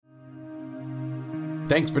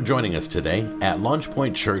Thanks for joining us today at Launch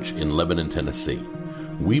Point Church in Lebanon, Tennessee.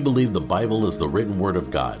 We believe the Bible is the written word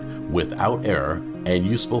of God, without error and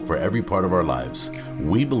useful for every part of our lives.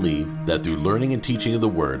 We believe that through learning and teaching of the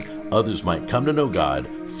word, others might come to know God,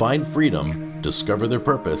 find freedom, discover their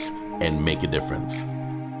purpose, and make a difference.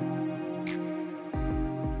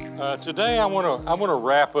 Today I want to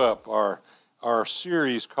wrap up our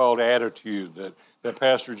series called Attitude that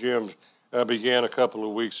Pastor Jim began a couple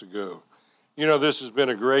of weeks ago. You know, this has been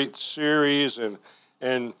a great series,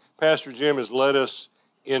 and Pastor Jim has led us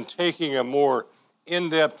in taking a more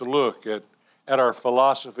in-depth look at our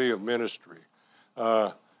philosophy of ministry,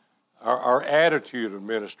 our attitude of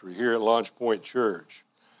ministry here at Launch Point Church.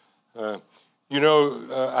 I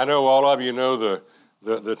know all of you know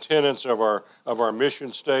the tenets of our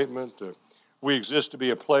mission statement. We exist to be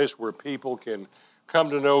a place where people can come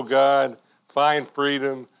to know God, find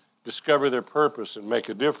freedom, discover their purpose, and make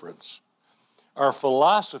a difference. Our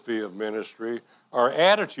philosophy of ministry, our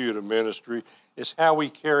attitude of ministry, is how we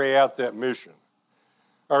carry out that mission.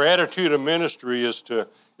 Our attitude of ministry is to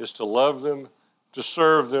love them, to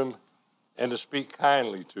serve them, and to speak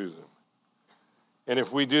kindly to them. And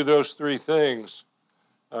if we do those three things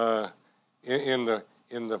in the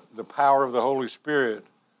power of the Holy Spirit,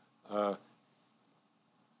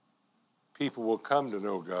 people will come to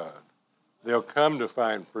know God. They'll come to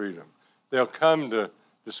find freedom. They'll come to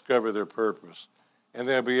discover their purpose, and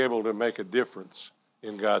they'll be able to make a difference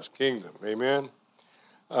in God's kingdom. Amen.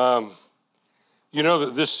 That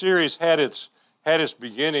this series had its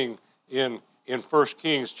beginning in 1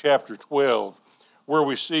 Kings chapter 12, where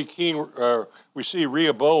we see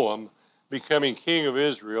Rehoboam becoming king of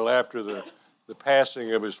Israel after the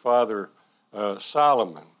passing of his father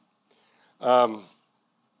Solomon. And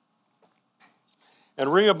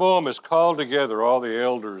Rehoboam has called together all the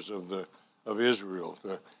elders of Israel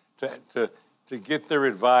to get their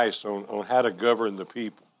advice on how to govern the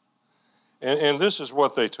people. And this is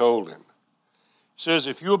what they told him. It says,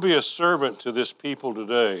 if you'll be a servant to this people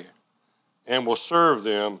today and will serve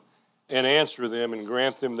them and answer them and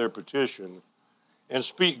grant them their petition and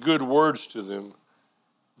speak good words to them,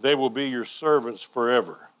 they will be your servants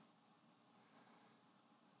forever.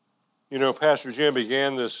 You know, Pastor Jim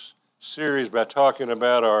began this series by talking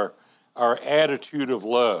about our attitude of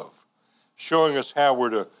love, showing us how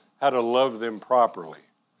to love them properly.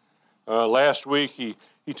 Last week he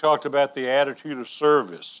talked about the attitude of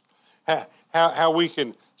service, how we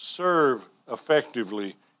can serve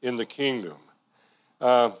effectively in the kingdom.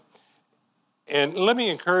 And let me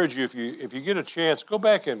encourage you, if you get a chance, go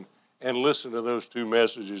back and listen to those two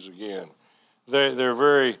messages again. They're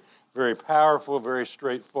very, very powerful, very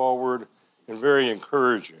straightforward, and very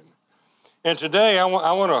encouraging. And today I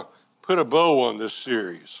want to put a bow on this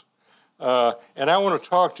series. And I want to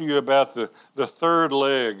talk to you about the third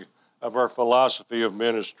leg of our philosophy of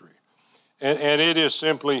ministry. And it is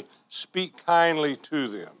simply speak kindly to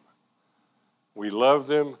them. We love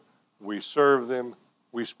them, we serve them,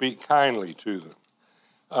 we speak kindly to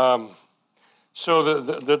them. So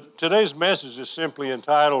today's message is simply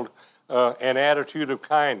entitled An Attitude of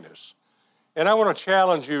Kindness. And I want to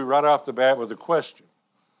challenge you right off the bat with a question.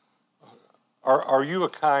 Are you a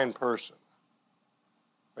kind person?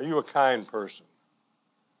 Are you a kind person?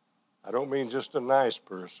 I don't mean just a nice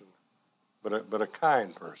person, but a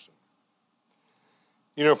kind person.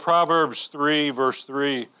 You know, Proverbs 3, verse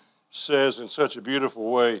 3 says in such a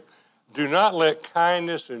beautiful way, do not let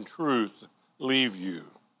kindness and truth leave you.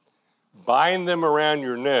 Bind them around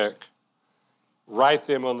your neck, write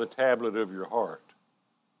them on the tablet of your heart.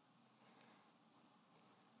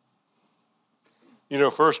 You know,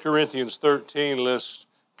 1 Corinthians 13 lists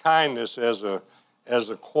kindness as a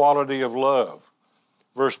quality of love.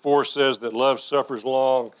 Verse 4 says that love suffers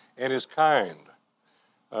long and is kind.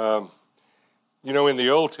 In the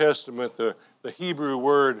Old Testament, the Hebrew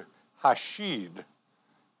word hashid,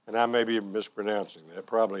 and I may be mispronouncing that,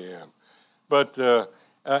 probably am, but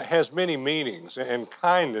has many meanings, and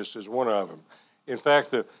kindness is one of them. In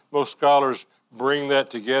fact, most scholars bring that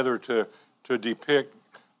together to depict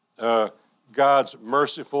God's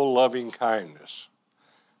merciful, loving kindness.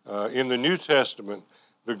 In the New Testament,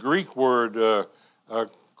 the Greek word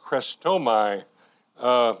chrestomai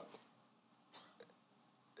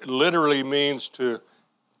literally means to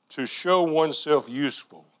show oneself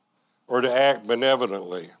useful or to act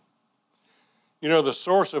benevolently. You know, the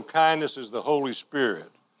source of kindness is the Holy Spirit.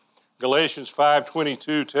 Galatians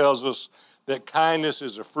 5:22 tells us that kindness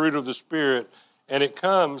is a fruit of the Spirit, and it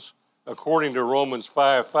comes, according to Romans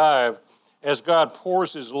 5:5, as God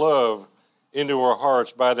pours his love into our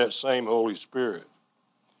hearts by that same Holy Spirit.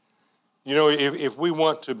 You know, if we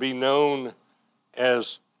want to be known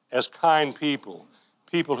as kind people,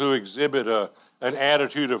 people who exhibit an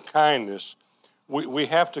attitude of kindness, we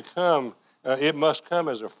have to come, it must come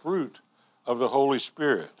as a fruit of the Holy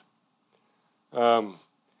Spirit.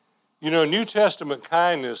 New Testament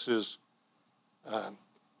kindness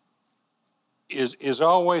is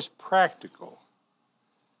always practical,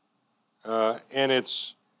 and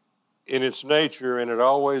it's in its nature, and it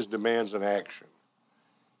always demands an action.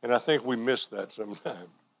 And I think we miss that sometimes.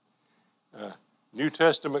 New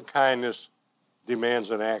Testament kindness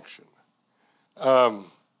demands an action.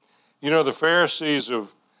 The Pharisees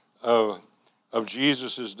of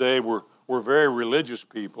Jesus' day were very religious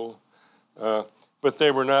people, but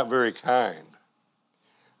they were not very kind.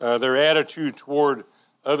 Their attitude toward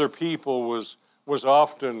other people was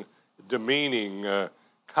often demeaning,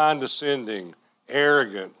 condescending,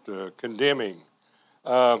 arrogant, condemning.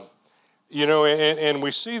 And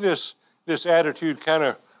we see this attitude kind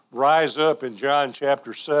of rise up in John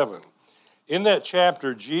chapter 7. In that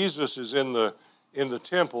chapter, Jesus is in the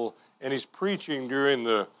temple, and he's preaching during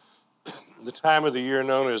the time of the year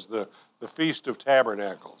known as the Feast of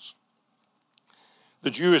Tabernacles. The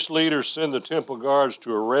Jewish leaders send the temple guards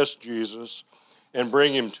to arrest Jesus and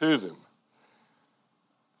bring him to them.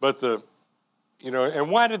 But and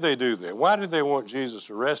why did they do that? Why did they want Jesus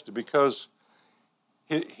arrested? Because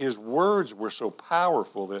his words were so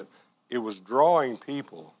powerful that it was drawing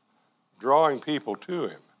people to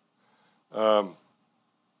him.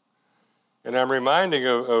 And I'm reminding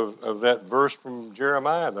of that verse from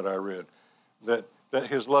Jeremiah that I read, that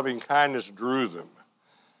his loving kindness drew them.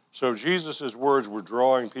 So Jesus' words were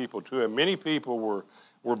drawing people to him. Many people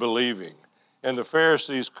were believing, and the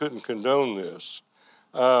Pharisees couldn't condone this.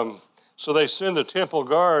 So they send the temple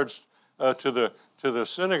guards to the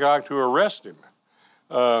synagogue to arrest him.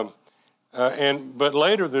 But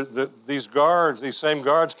later, these same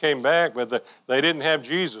guards came back, but they didn't have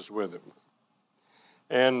Jesus with them.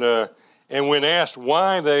 And when asked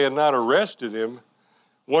why they had not arrested him,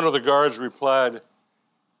 one of the guards replied,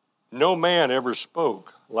 "No man ever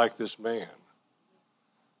spoke like this man.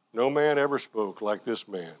 No man ever spoke like this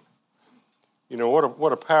man."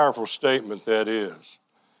 What a powerful statement that is.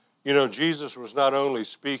 Jesus was not only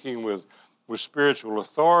speaking with spiritual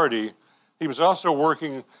authority, he was also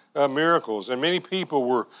working miracles, and many people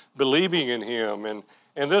were believing in him, and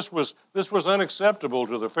this was unacceptable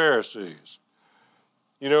to the Pharisees.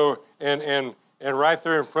 And right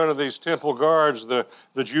there in front of these temple guards, the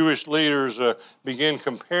Jewish leaders began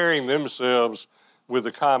comparing themselves with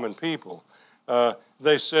the common people.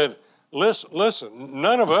 They said, listen,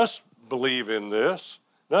 none of us believe in this.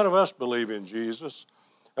 None of us believe in Jesus.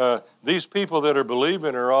 These people that are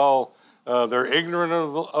believing are all, they're ignorant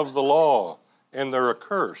of the law, and they're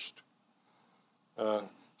accursed.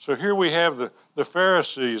 So here we have the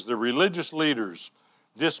Pharisees, the religious leaders,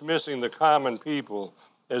 dismissing the common people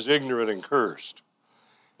as ignorant and cursed.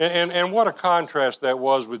 And what a contrast that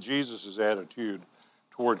was with Jesus' attitude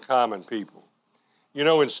toward common people.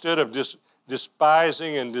 Instead of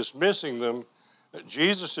despising and dismissing them,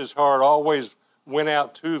 Jesus' heart always went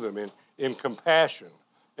out to them in compassion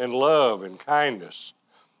and love and kindness.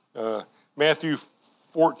 Matthew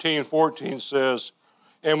 14:14 says,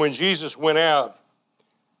 "And when Jesus went out,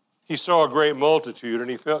 he saw a great multitude, and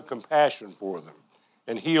he felt compassion for them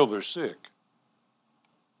and healed their sick."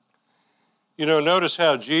 Notice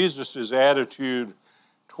how Jesus' attitude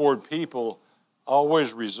toward people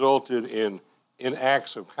always resulted in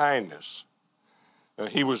acts of kindness.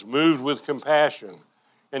 He was moved with compassion,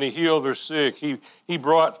 and he healed their sick. He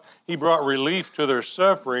brought relief to their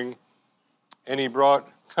suffering, and he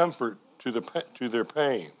brought comfort to their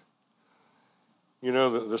pain.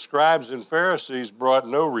 The scribes and Pharisees brought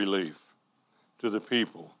no relief to the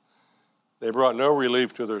people. They brought no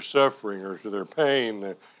relief to their suffering or to their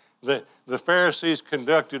pain. The Pharisees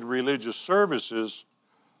conducted religious services,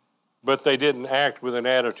 but they didn't act with an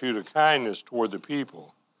attitude of kindness toward the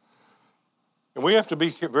people. And we have to be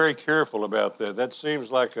very careful about that. That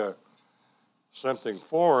seems like something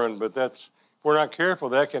foreign, but if we're not careful,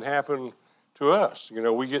 that can happen to us.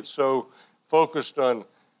 We get so focused on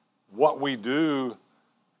what we do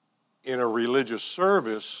in a religious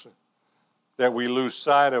service that we lose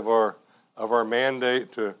sight of our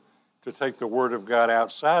mandate to take the Word of God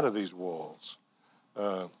outside of these walls,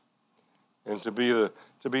 and to be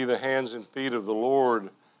the hands and feet of the Lord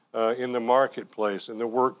in the marketplace, in the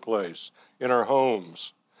workplace, in our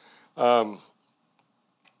homes.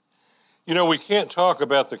 We can't talk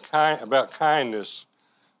about kindness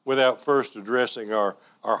without first addressing our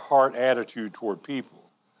heart attitude toward people.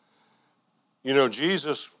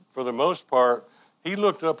 Jesus, for the most part, He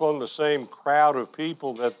looked up on the same crowd of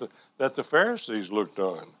people that the Pharisees looked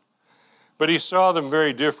on. But he saw them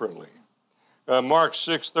very differently. Mark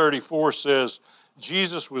 6:34 says,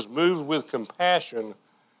 Jesus was moved with compassion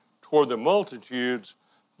toward the multitudes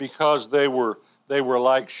because they were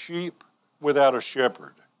like sheep without a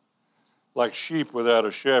shepherd. Like sheep without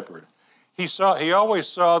a shepherd. He always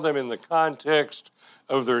saw them in the context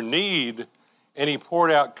of their need, and he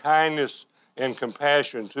poured out kindness and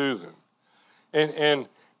compassion to them. And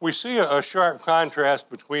we see a sharp contrast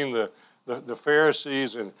between the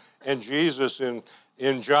Pharisees and Jesus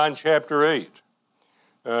in John chapter 8.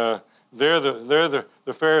 The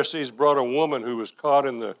Pharisees brought a woman who was caught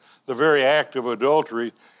in the very act of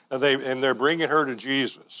adultery, and they're bringing her to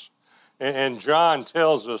Jesus. And John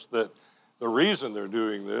tells us that the reason they're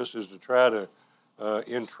doing this is to try to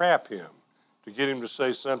entrap him, to get him to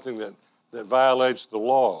say something that violates the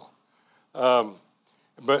law.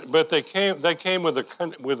 But they came with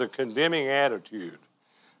a condemning attitude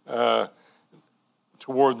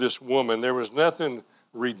toward this woman. There was nothing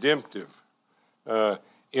redemptive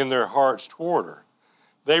in their hearts toward her.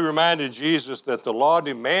 They reminded Jesus that the law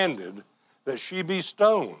demanded that she be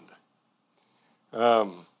stoned.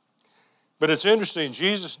 But it's interesting,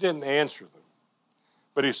 Jesus didn't answer them,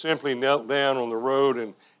 but he simply knelt down on the road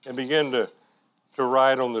and began to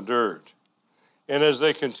write on the dirt. And as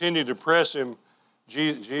they continued to press him,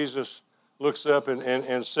 Jesus looks up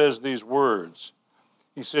and says these words.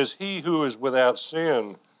 He says, "He who is without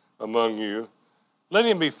sin among you, let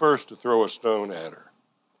him be first to throw a stone at her."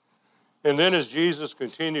 And then as Jesus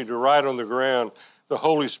continued to write on the ground, the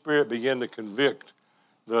Holy Spirit began to convict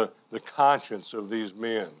the conscience of these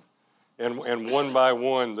men. And one by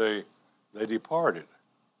one, they departed.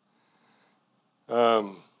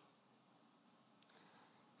 And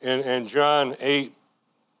John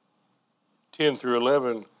 8:10 through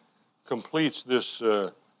 11 completes this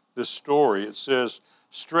story. It says,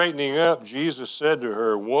 straightening up, Jesus said to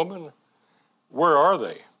her, "Woman, where are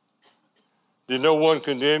they? Did no one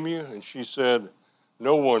condemn you?" And she said,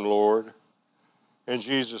 "No one, Lord." And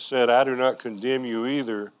Jesus said, "I do not condemn you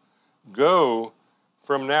either. Go,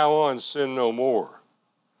 from now on, sin no more."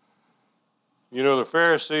 You know, the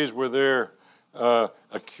Pharisees were there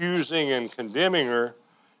accusing and condemning her.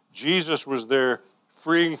 Jesus was there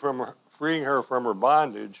freeing her from her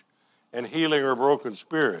bondage and healing her broken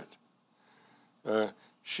spirit.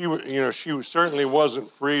 She certainly wasn't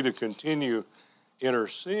free to continue in her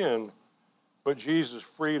sin, but Jesus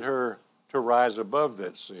freed her to rise above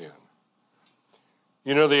that sin.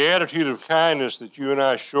 You know, the attitude of kindness that you and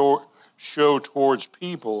I show towards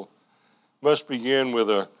people must begin with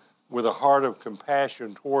a heart of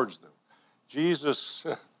compassion towards them. Jesus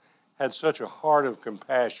had such a heart of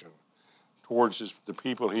compassion towards the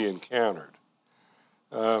people he encountered.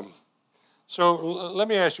 So let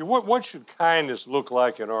me ask you, what should kindness look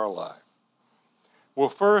like in our life? Well,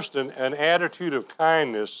 first, an attitude of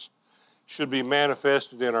kindness should be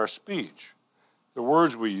manifested in our speech, the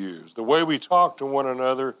words we use, the way we talk to one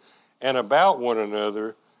another and about one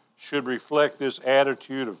another should reflect this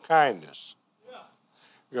attitude of kindness.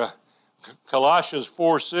 Yeah. Colossians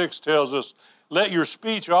 4:6 tells us, "Let your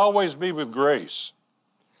speech always be with grace."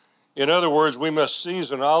 In other words, we must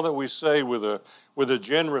season all that we say with a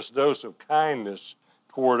generous dose of kindness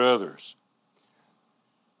toward others.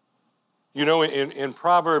 You know, in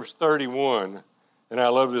Proverbs 31, and I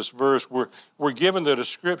love this verse, we're given the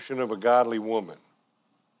description of a godly woman.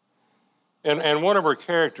 And one of her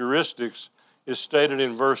characteristics is stated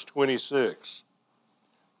in verse 26.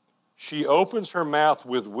 She opens her mouth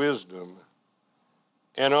with wisdom,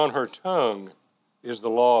 and on her tongue is the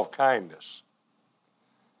law of kindness.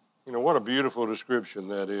 You know, what a beautiful description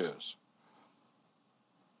that is.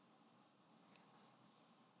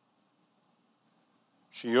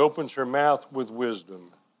 She opens her mouth with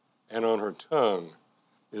wisdom, and on her tongue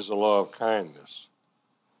is the law of kindness.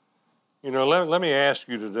 You know, let me ask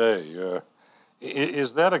you today,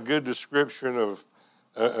 is that a good description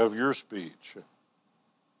of your speech?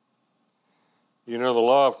 You know, the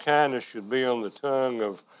law of kindness should be on the tongue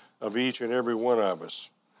of each and every one of us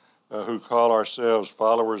who call ourselves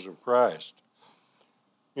followers of Christ.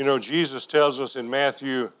 You know, Jesus tells us in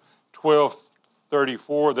Matthew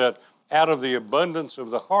 12:34 that out of the abundance of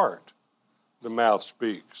the heart, the mouth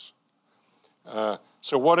speaks.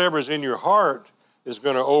 So whatever's in your heart is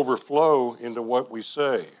going to overflow into what we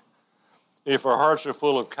say. If our hearts are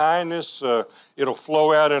full of kindness, it'll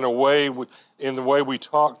flow out in the way we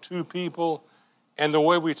talk to people and the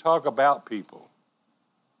way we talk about people.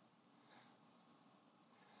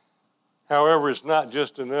 However, it's not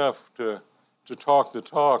just enough to talk the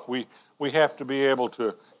talk. We have to be able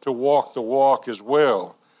to to walk the walk as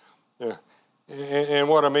well. And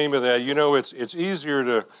what I mean by that, you know, it's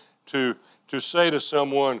easier to say to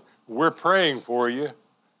someone, we're praying for you,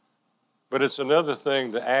 but it's another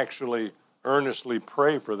thing to actually earnestly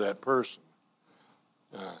pray for that person.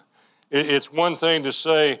 It's one thing to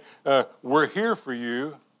say, we're here for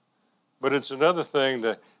you, but it's another thing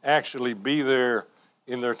to actually be there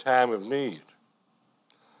in their time of need.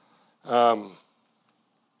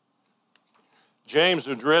 James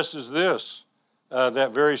addresses this,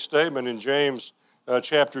 that very statement in James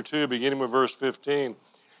chapter 2, beginning with verse 15.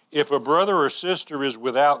 If a brother or sister is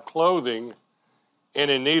without clothing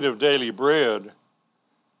and in need of daily bread,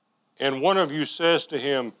 and one of you says to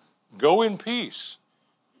him, go in peace,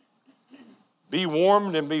 be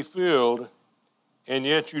warmed and be filled, and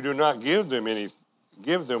yet you do not give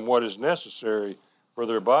them what is necessary for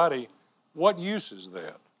their body, what use is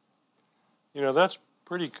that? You know, that's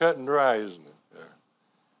pretty cut and dry, isn't it?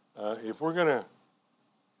 If we're going to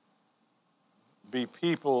be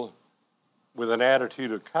people with an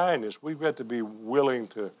attitude of kindness, we've got to be willing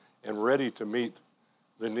to and ready to meet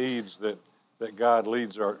the needs that God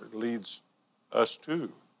leads us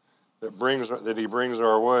to, that He brings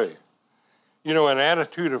our way. You know, an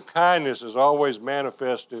attitude of kindness is always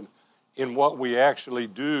manifested in what we actually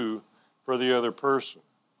do for the other person.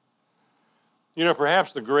 You know,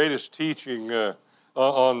 perhaps the greatest teaching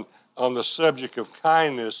on the subject of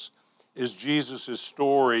kindness is Jesus'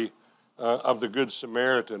 story of the Good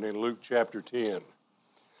Samaritan in Luke chapter 10.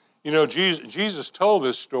 You know, Jesus told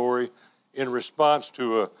this story in response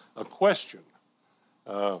to a question.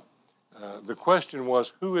 The question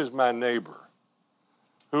was, who is my neighbor?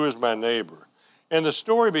 Who is my neighbor? And the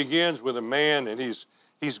story begins with a man, and he's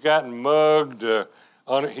gotten mugged.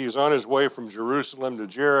 He's on his way from Jerusalem to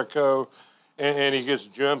Jericho, and he gets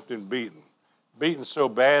jumped and beaten so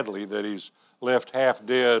badly that he's left half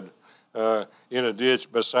dead in a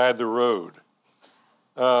ditch beside the road.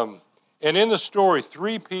 And in the story,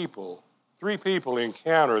 three people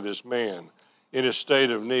encounter this man in his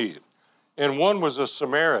state of need. And one was a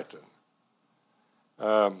Samaritan.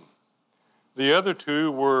 The other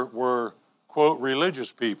two were, quote,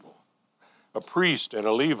 religious people, a priest and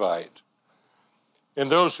a Levite. And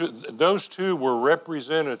those two were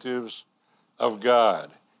representatives of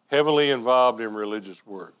God, heavily involved in religious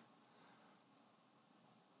work.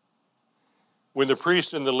 When the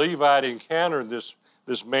priest and the Levite encountered this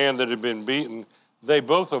man that had been beaten, they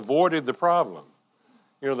both avoided the problem.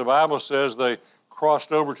 You know, the Bible says they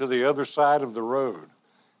crossed over to the other side of the road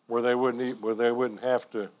where they wouldn't have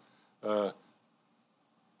to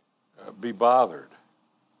be bothered.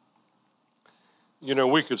 You know,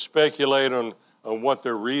 we could speculate on what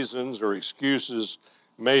their reasons or excuses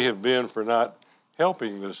may have been for not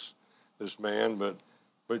helping this man,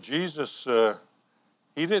 but Jesus,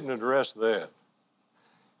 He didn't address that.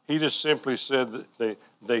 He just simply said that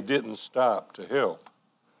they didn't stop to help.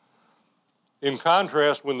 In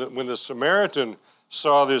contrast, when the Samaritan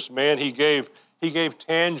saw this man, he gave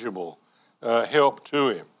tangible help to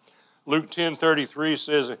him. Luke 10:33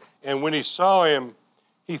 says, and when he saw him,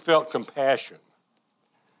 he felt compassion.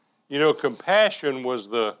 You know, compassion was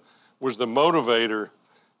the motivator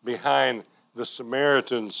behind the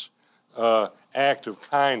Samaritan's act of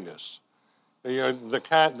kindness. You know,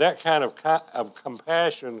 that kind of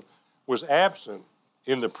compassion was absent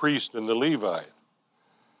in the priest and the Levite.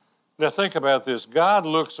 Now think about this. God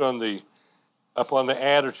looks upon the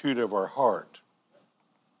attitude of our heart.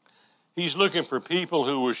 He's looking for people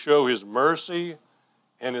who will show His mercy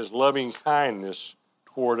and His loving kindness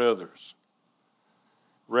toward others,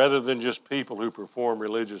 rather than just people who perform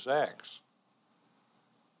religious acts.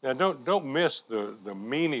 Now don't miss the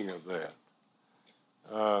meaning of that.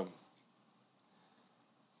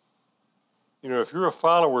 You know, if you're a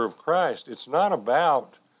follower of Christ, it's not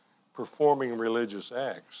about performing religious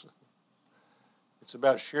acts. It's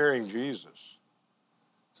about sharing Jesus.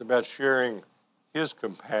 It's about sharing His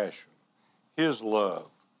compassion, His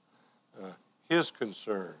love, His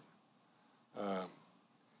concern.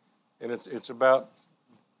 And it's about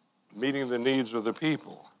meeting the needs of the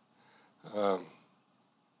people.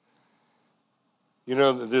 You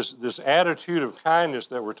know, this attitude of kindness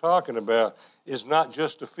that we're talking about is not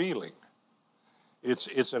just a feeling.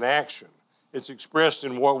 It's an action. It's expressed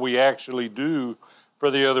in what we actually do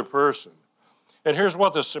for the other person. And here's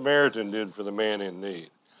what the Samaritan did for the man in need.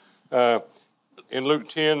 In Luke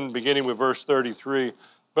 10, beginning with verse 33,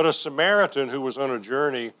 but a Samaritan who was on a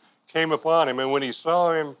journey came upon him, and when he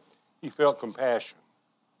saw him, he felt compassion.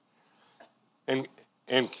 And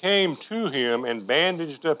came to him and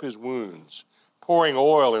bandaged up his wounds, pouring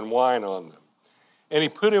oil and wine on them. And he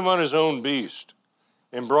put him on his own beast,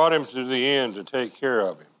 and brought him to the inn to take care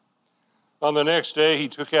of him. On the next day he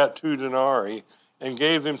took out 2 denarii and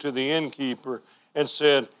gave them to the innkeeper and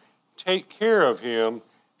said, "Take care of him,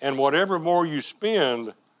 and whatever more you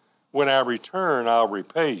spend, when I return, I'll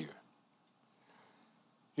repay you."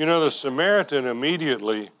 You know, the Samaritan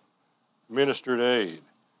immediately ministered aid.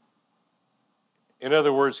 In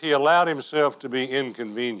other words, he allowed himself to be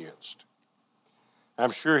inconvenienced.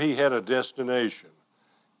 I'm sure he had a destination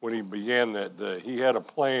when he began that day. He had a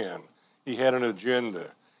plan. He had an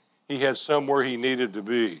agenda. He had somewhere he needed to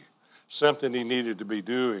be, something he needed to be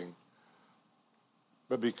doing.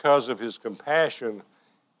 But because of his compassion,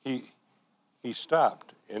 he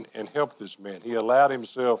stopped and helped this man. He allowed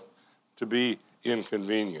himself to be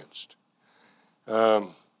inconvenienced.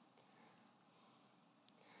 And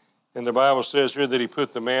the Bible says here that he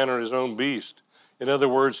put the man on his own beast. In other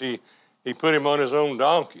words, he put him on his own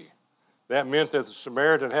donkey. That meant that the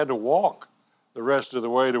Samaritan had to walk the rest of the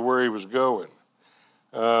way to where he was going.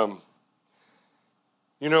 You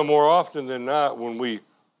know, more often than not, when we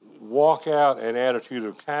walk out an attitude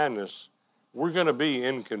of kindness, we're going to be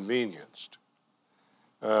inconvenienced.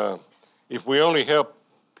 If we only help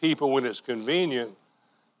people when it's convenient,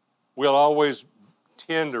 we'll always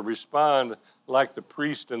tend to respond like the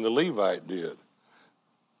priest and the Levite did.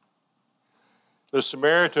 The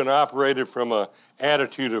Samaritan operated from an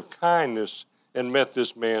attitude of kindness and met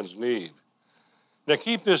this man's need. Now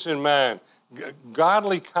keep this in mind.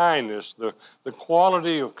 Godly kindness, the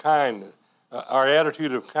quality of kindness, our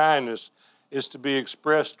attitude of kindness is to be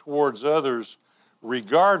expressed towards others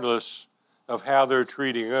regardless of how they're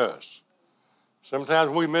treating us.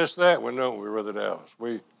 Sometimes we miss that one, don't we, Brother Dallas?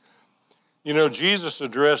 You know, Jesus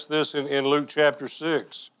addressed this in Luke chapter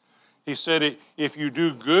 6. He said, if you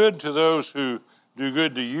do good to those who do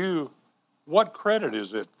good to you, what credit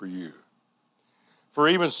is it for you? For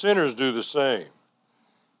even sinners do the same.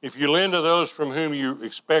 If you lend to those from whom you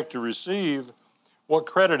expect to receive, what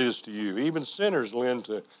credit is to you? Even sinners lend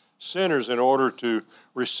to sinners in order to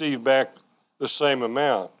receive back the same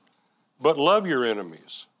amount. But love your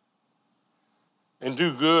enemies and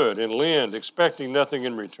do good and lend, expecting nothing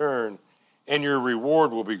in return, and your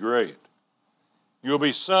reward will be great. You'll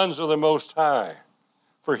be sons of the Most High,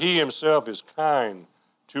 for he himself is kind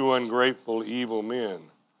to ungrateful, evil men.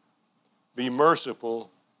 Be merciful,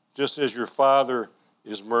 just as your Father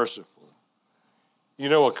is merciful. You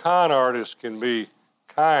know, a con artist can be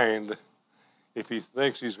kind if he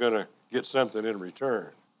thinks he's going to get something in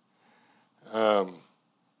return.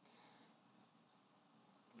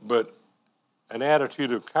 But an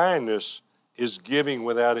attitude of kindness is giving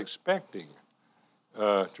without expecting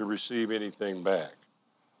to receive anything back.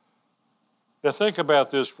 Now think about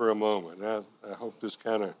this for a moment. I hope this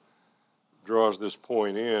kind of draws this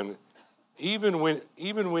point in. Even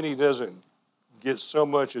when he doesn't get so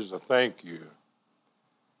much as a thank you,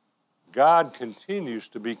 God continues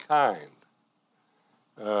to be kind.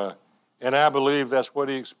 And I believe that's what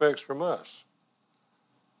he expects from us.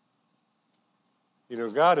 You know,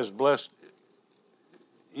 God has blessed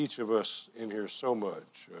each of us in here so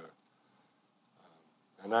much.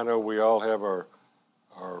 And I know we all have our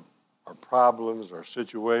problems, our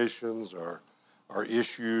situations, our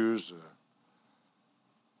issues.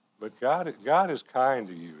 But God is kind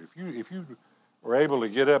to you. If you were able to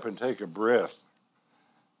get up and take a breath,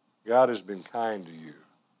 God has been kind to you.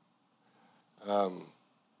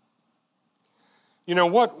 You know,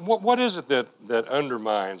 what is it that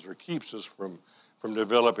undermines or keeps us from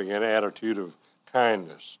developing an attitude of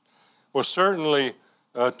kindness? Well, certainly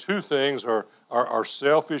 2 things are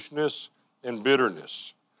selfishness and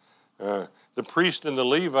bitterness. The priest and the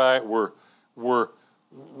Levite were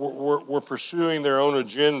pursuing their own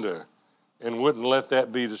agenda and wouldn't let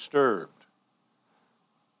that be disturbed.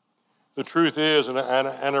 The truth is, and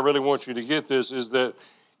I really want you to get this, is that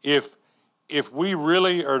if we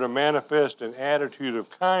really are to manifest an attitude of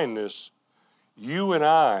kindness, you and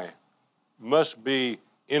I must be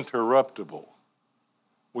interruptible.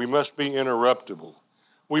 We must be interruptible.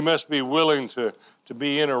 We must be willing to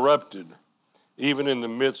be interrupted, even in the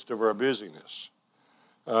midst of our busyness.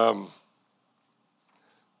 You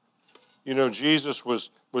know, Jesus was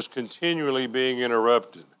continually being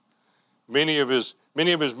interrupted. Many of his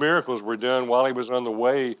miracles were done while he was on the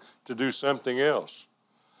way to do something else.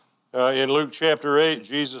 In Luke chapter 8,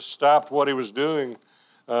 Jesus stopped what he was doing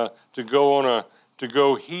to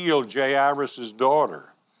go heal Jairus'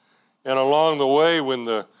 daughter. And along the way, when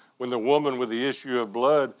the woman with the issue of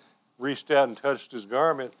blood reached out and touched his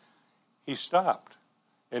garment, he stopped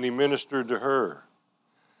and he ministered to her.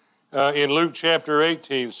 In Luke chapter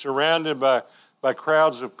 18, surrounded by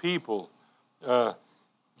crowds of people,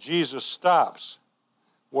 Jesus stops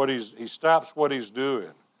he stops what he's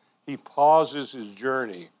doing. He pauses his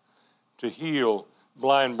journey to heal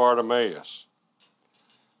blind Bartimaeus.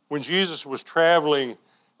 When Jesus was traveling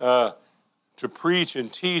to preach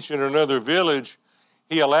and teach in another village,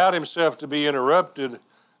 he allowed himself to be interrupted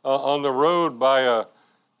on the road by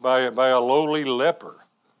a lowly leper.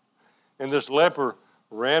 And this leper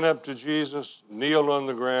ran up to Jesus, kneeled on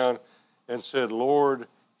the ground, and said, "Lord,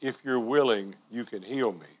 if you're willing, you can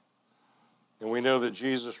heal me." And we know that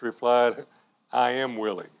Jesus replied, "I am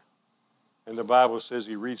willing." And the Bible says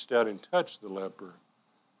he reached out and touched the leper,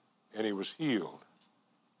 and he was healed.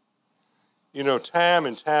 You know, time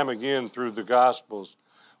and time again through the Gospels,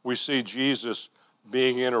 we see Jesus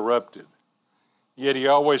being interrupted. Yet he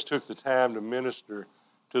always took the time to minister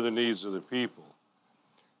to the needs of the people.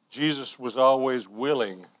 Jesus was always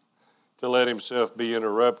willing to let himself be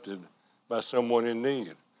interrupted by someone in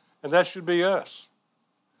need. And that should be us.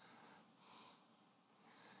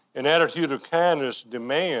 An attitude of kindness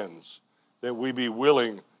demands that we be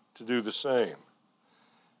willing to do the same.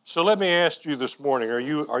 So let me ask you this morning, are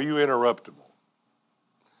you interruptible?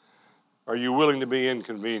 Are you willing to be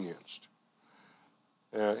inconvenienced?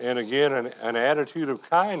 And again, an attitude of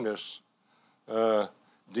kindness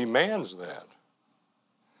demands that.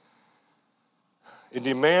 It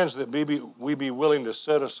demands that we be willing to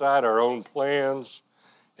set aside our own plans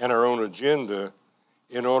and our own agenda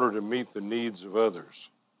in order to meet the needs of others.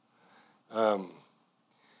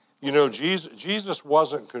 You know, Jesus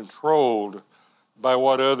wasn't controlled by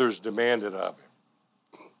what others demanded of him.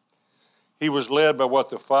 He was led by what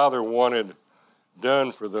the Father wanted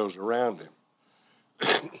done for those around him.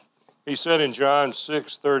 He said in John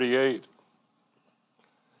 6:38,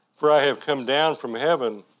 "For I have come down from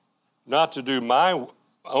heaven not to do my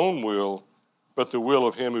own will, but the will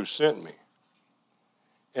of him who sent me."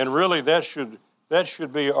 And really that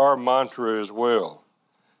should be our mantra as well,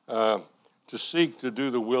 to seek to do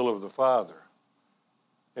the will of the Father.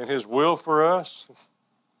 And his will for us,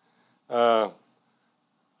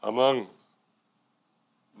 among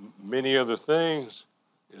many other things,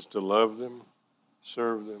 is to love them,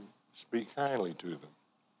 serve them, speak kindly to them.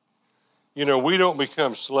 You know, we don't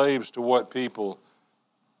become slaves to what people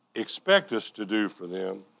expect us to do for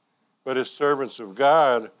them, but as servants of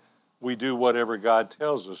God, we do whatever God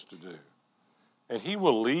tells us to do. And he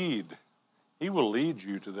will lead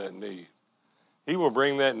you to that need. He will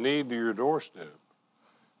bring that need to your doorstep.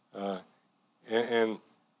 And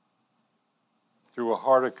through a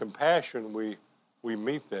heart of compassion, we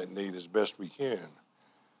meet that need as best we can.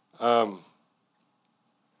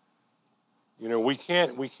 You know, we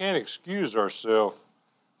can't excuse ourselves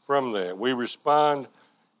from that. We respond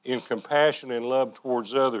in compassion and love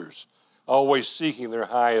towards others, always seeking their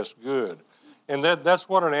highest good. And that's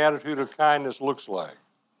what an attitude of kindness looks like.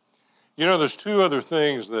 You know, there's two other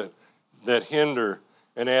things that hinder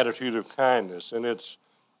an attitude of kindness, and it's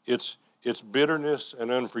bitterness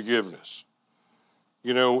and unforgiveness.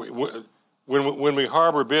 You know, when we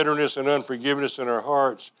harbor bitterness and unforgiveness in our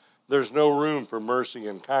hearts, there's no room for mercy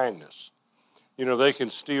and kindness. You know, they can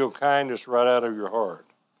steal kindness right out of your heart.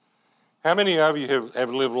 How many of you have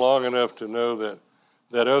lived long enough to know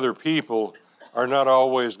that other people are not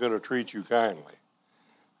always going to treat you kindly?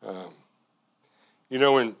 You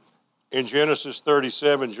know, in Genesis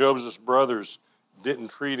 37, Joseph's brothers didn't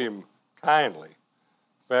treat him kindly.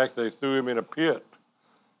 In fact, they threw him in a pit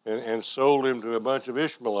and sold him to a bunch of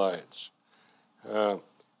Ishmaelites.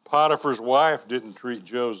 Potiphar's wife didn't treat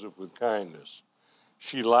Joseph with kindness.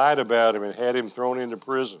 She lied about him and had him thrown into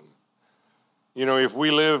prison. You know, if we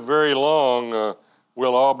live very long,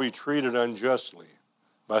 we'll all be treated unjustly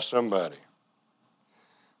by somebody.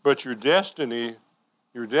 But your destiny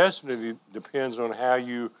depends on how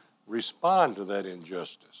you respond to that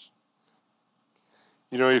injustice.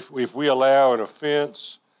 You know, if we allow an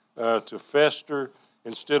offense to fester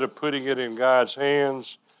instead of putting it in God's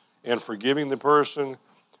hands and forgiving the person,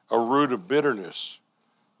 a root of bitterness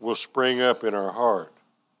will spring up in our heart.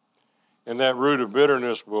 And that root of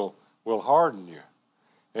bitterness will harden you.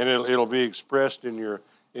 And it'll be expressed in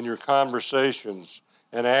your conversations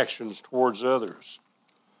and actions towards others.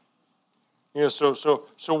 Yeah, so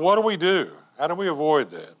what do we do? How do we avoid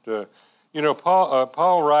that? You know,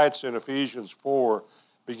 Paul writes in Ephesians 4,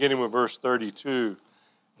 beginning with verse 32,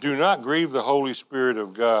 "Do not grieve the Holy Spirit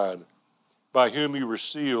of God, by whom you were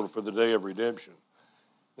sealed for the day of redemption."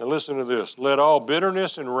 Now listen to this. "Let all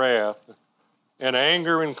bitterness and wrath and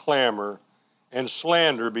anger and clamor and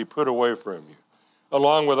slander be put away from you,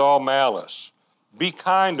 along with all malice. Be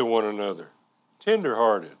kind to one another,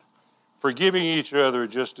 tenderhearted, forgiving each other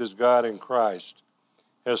just as God in Christ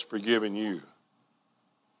has forgiven you."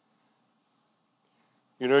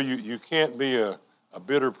 You know, you can't be a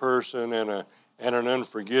bitter person and an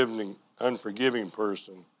unforgiving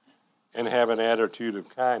person and have an attitude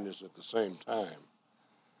of kindness at the same time.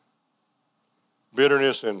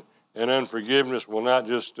 Bitterness and unforgiveness will not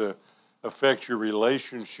just affect your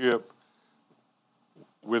relationship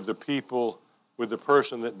with the people, with the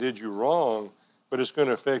person that did you wrong, but it's going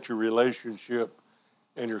to affect your relationship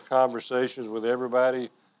and your conversations with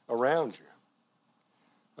everybody around you.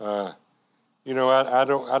 You know, I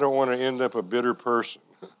don't want to end up a bitter person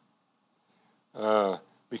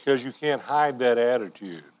because you can't hide that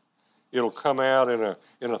attitude. It'll come out in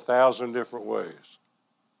 1,000 different ways.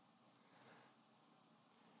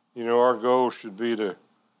 You know, our goal should be to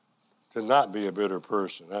not be a bitter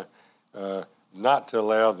person, not to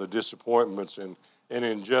allow the disappointments and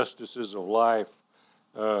injustices of life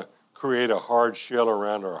create a hard shell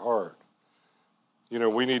around our heart. You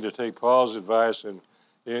know, we need to take Paul's advice in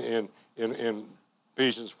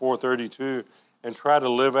Ephesians 4:32 and try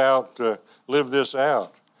to live this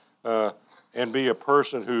out, and be a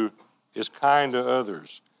person who is kind to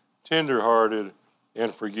others, tenderhearted,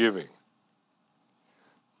 and forgiving.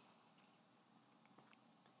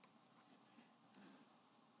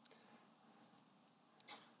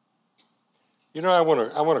 You know, I want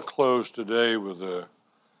to close today with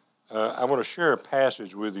I want to share a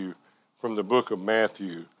passage with you from the book of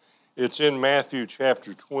Matthew. It's in Matthew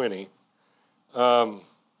chapter 20. And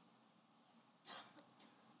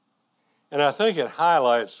I think it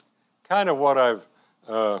highlights kind of what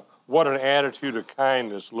an attitude of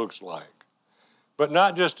kindness looks like. But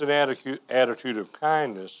not just an attitude of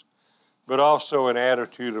kindness, but also an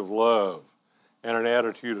attitude of love and an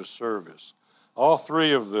attitude of service. All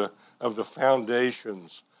three of the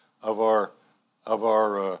foundations of our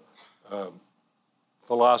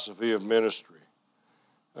philosophy of ministry.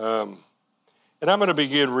 And I'm going to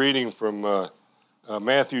begin reading from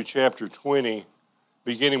Matthew chapter 20,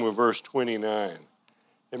 beginning with verse 29.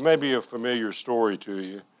 It may be a familiar story to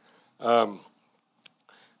you,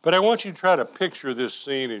 but I want you to try to picture this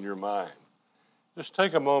scene in your mind. Just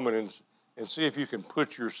take a moment and see if you can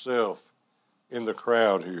put yourself in the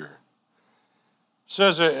crowd here. It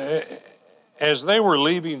says, as they were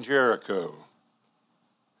leaving Jericho.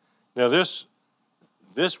 Now this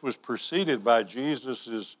was preceded by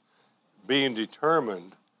Jesus' being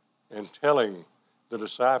determined and telling the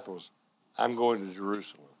disciples, I'm going to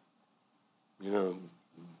Jerusalem. You know,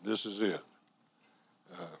 this is it.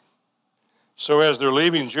 So as they're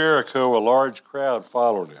leaving Jericho, a large crowd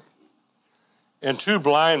followed him. And two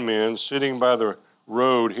blind men sitting by the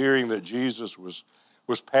road, hearing that Jesus was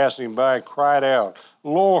passing by, cried out,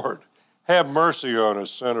 Lord, have mercy on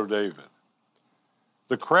us, Son of David.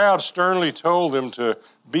 The crowd sternly told them to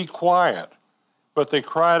be quiet, but they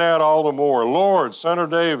cried out all the more, Lord, Son of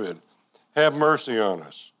David, have mercy on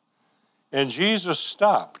us. And Jesus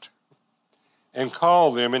stopped and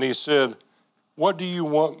called them, and he said, what do you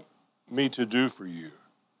want me to do for you?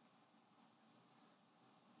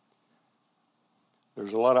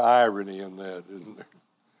 There's a lot of irony in that, isn't there?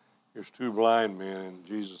 There's two blind men, and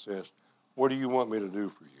Jesus asked, what do you want me to do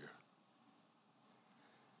for you?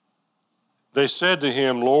 They said to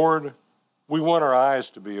him, Lord, we want our eyes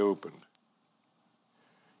to be opened.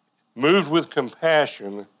 Moved with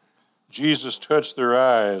compassion, Jesus touched their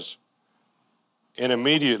eyes, and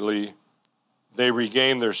immediately they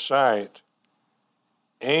regained their sight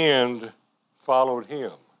and followed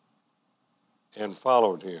him. You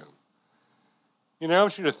know, I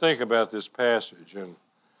want you to think about this passage. And,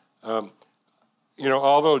 you know,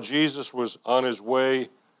 although Jesus was on his way,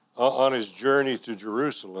 on his journey to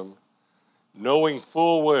Jerusalem, knowing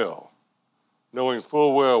full well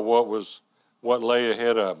what lay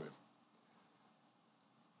ahead of him.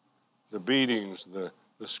 The beatings, the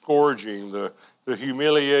scourging, the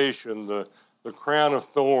humiliation, the crown of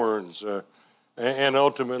thorns, and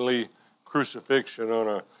ultimately crucifixion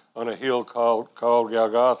on a hill called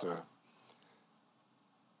Golgotha.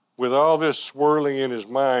 With all this swirling in his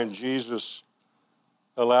mind, Jesus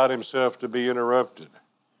allowed himself to be interrupted.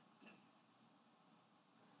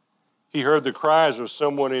 He heard the cries of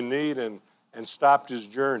someone in need and stopped his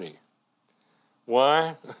journey.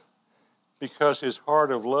 Why? Because his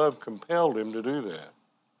heart of love compelled him to do that.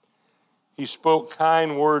 He spoke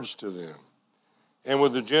kind words to them, and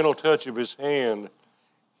with the gentle touch of his hand,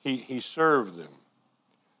 he served them.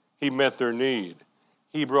 He met their need.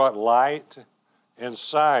 He brought light and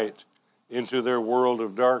sight into their world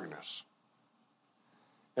of darkness.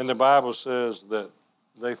 And the Bible says that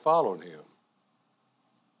they followed him.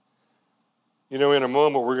 You know, in a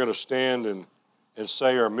moment we're going to stand and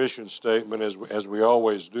say our mission statement as we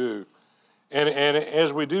always do. And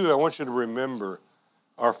as we do, I want you to remember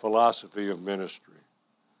our philosophy of ministry.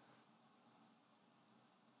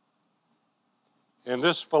 And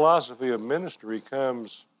this philosophy of ministry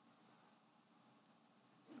comes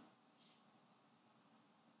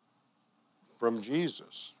from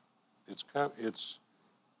Jesus.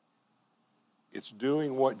 It's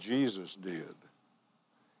doing what Jesus did.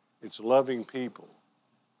 It's loving people.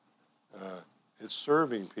 It's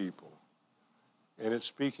serving people. And it's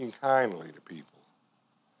speaking kindly to people.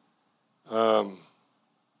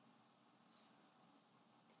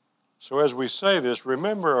 So as we say this,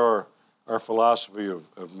 remember our philosophy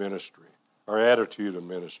of ministry, our attitude of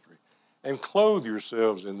ministry, and clothe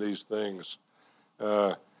yourselves in these things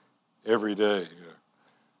every day.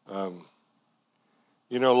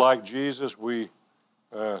 Like Jesus,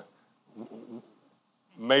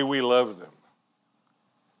 may we love them.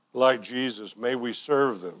 Like Jesus, may we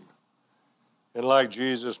serve them. And like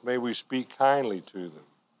Jesus, may we speak kindly to them.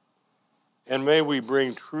 And may we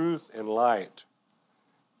bring truth and light,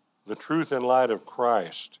 the truth and light of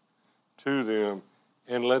Christ, to them,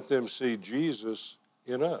 and let them see Jesus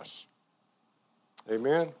in us.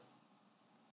 Amen?